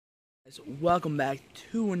So welcome back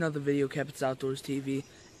to another video, Captain's Outdoors TV,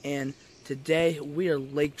 and today we are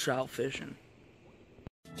lake trout fishing.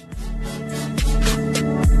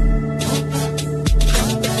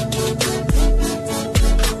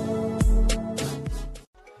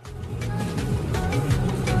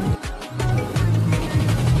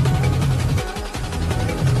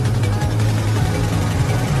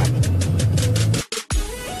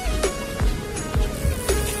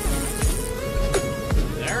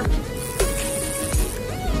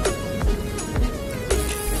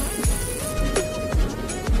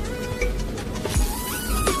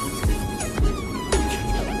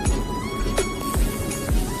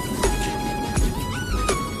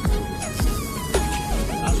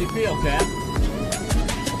 How's he feel, Cap?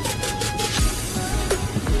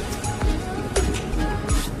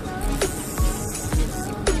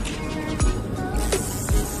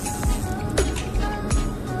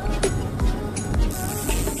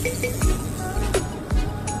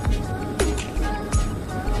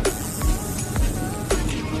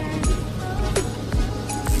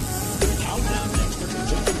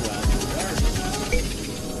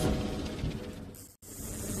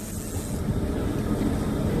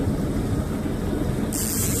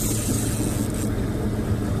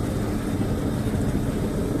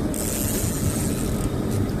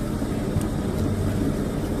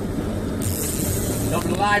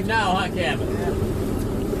 Coming alive now, huh, Kevin?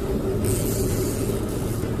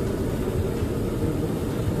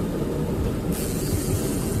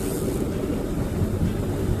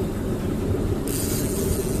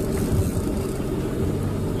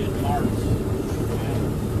 Getting marks.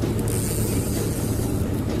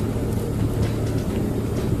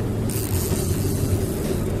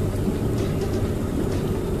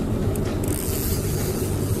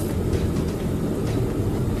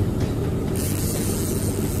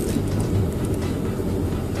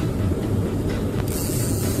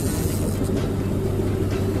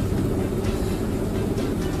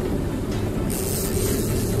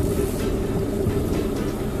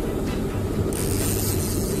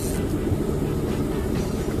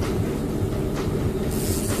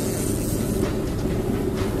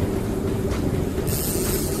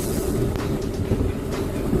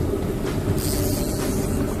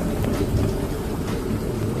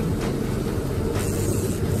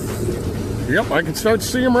 Yep, I can start to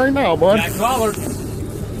see him right now, bud. Got collared.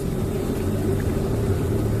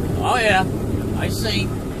 Oh yeah, I see.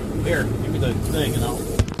 Here, give me the thing and I'll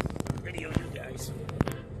video you guys.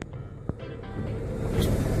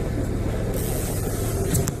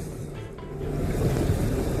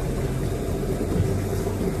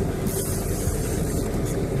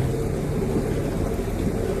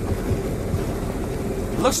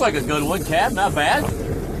 Looks like a good one, Cap. Not bad.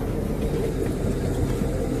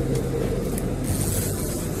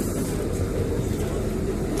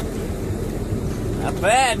 Not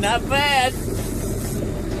bad, not bad.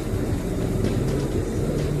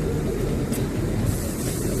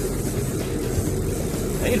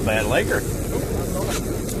 Ain't a bad laker.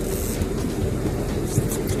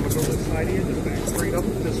 Straight up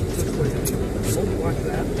this way. Watch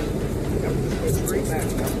that. Yep, just go straight back.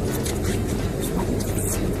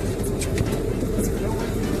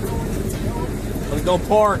 Let's go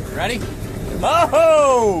pork. Ready?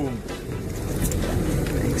 Oh!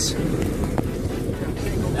 Thanks.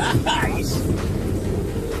 Nice.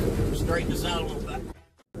 Straighten this out a little bit.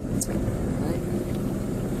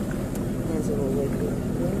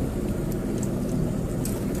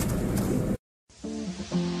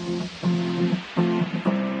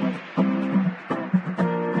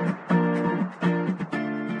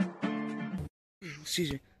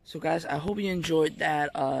 Excuse me. So guys, I hope you enjoyed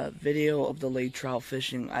that video of the lake trout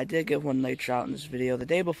fishing. I did get one lake trout in this video. The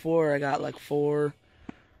day before I got like 4,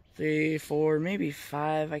 maybe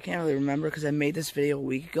 5. I can't really remember because I made this video a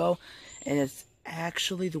week ago, and it's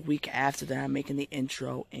actually the week after that I'm making the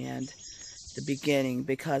intro and the beginning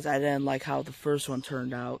because I didn't like how the first one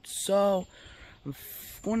turned out. So I'm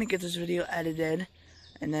going to get this video edited,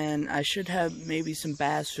 and then I should have maybe some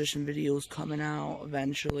bass fishing videos coming out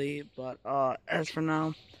eventually. But as for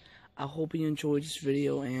now, I hope you enjoyed this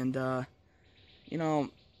video, and you know,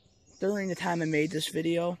 during the time I made this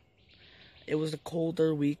video, it was a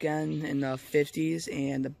colder weekend in the 50s,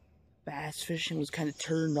 and the bass fishing was kind of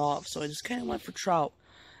turned off, so I just kind of went for trout,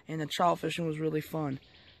 and the trout fishing was really fun.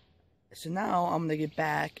 So now I'm gonna get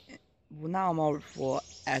back. Well, now I'm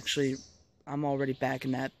already back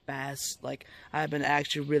in that bass. Like, I've been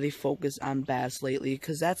actually really focused on bass lately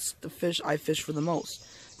because that's the fish I fish for the most.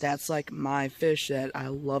 That's like my fish that I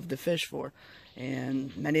love to fish for,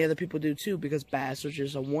 and many other people do too because bass are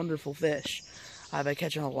just a wonderful fish. I've been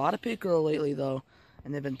catching a lot of pickerel lately though,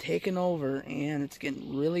 and they've been taking over, and it's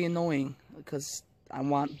getting really annoying because I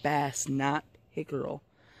want bass, not pickerel.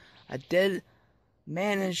 I did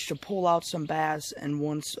manage to pull out some bass in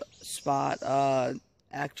one spot,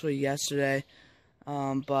 actually yesterday.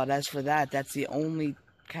 But as for that, that's the only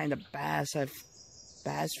kind of bass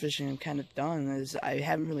fishing I've kind of done. Is I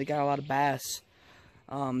haven't really got a lot of bass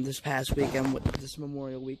this past weekend, this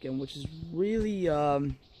Memorial weekend, which is really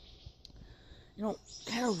you know,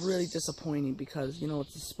 kind of really disappointing because, you know,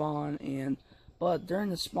 it's a spawn, but during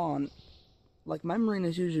the spawn, like, my marina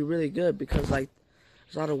is usually really good because, like,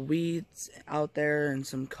 there's a lot of weeds out there and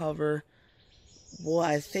some cover. What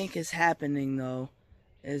I think is happening, though,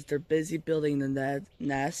 is they're busy building the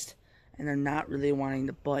nest, and they're not really wanting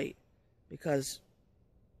to bite. Because,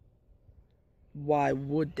 why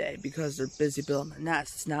would they? Because they're busy building the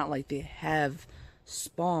nest. It's not like they have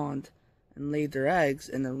spawned and laid their eggs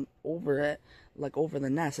and they're over it, like over the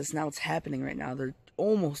nest. That's not what's happening right now. They're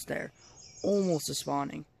almost there, almost to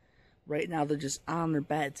spawning. Right now they're just on their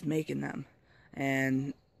beds making them,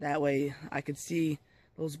 and that way I could see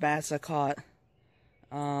those bass I caught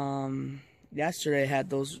yesterday had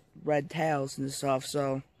those red tails and stuff,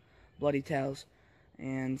 so bloody tails.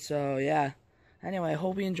 And so yeah, anyway, I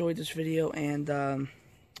hope you enjoyed this video, and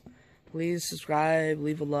please subscribe,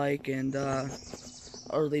 leave a like, and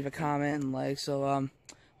or leave a comment and like. So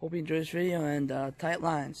hope you enjoyed this video, and tight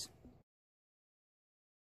lines.